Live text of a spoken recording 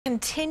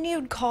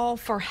Continued call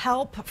for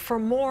help for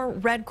more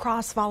Red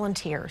Cross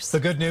volunteers. The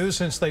good news,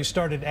 since they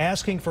started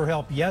asking for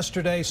help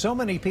yesterday, so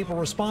many people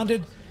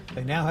responded.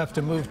 They now have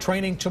to move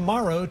training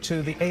tomorrow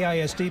to the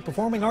AISD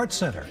Performing Arts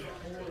Center,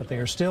 but they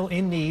are still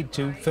in need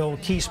to fill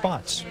key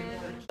spots.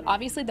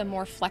 Obviously, the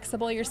more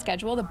flexible your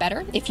schedule, the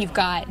better. If you've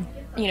got,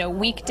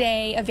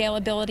 weekday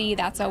availability,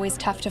 that's always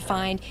tough to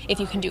find.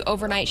 If you can do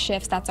overnight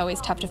shifts, that's always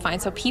tough to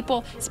find. So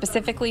people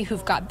specifically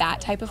who've got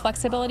that type of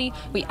flexibility,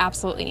 we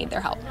absolutely need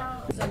their help.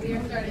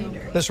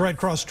 This Red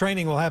Cross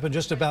training will happen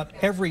just about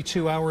every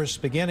 2 hours,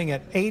 beginning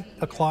at 8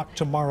 o'clock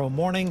tomorrow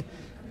morning.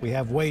 We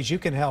have ways you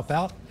can help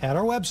out at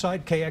our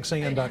website,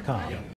 KXAN.com.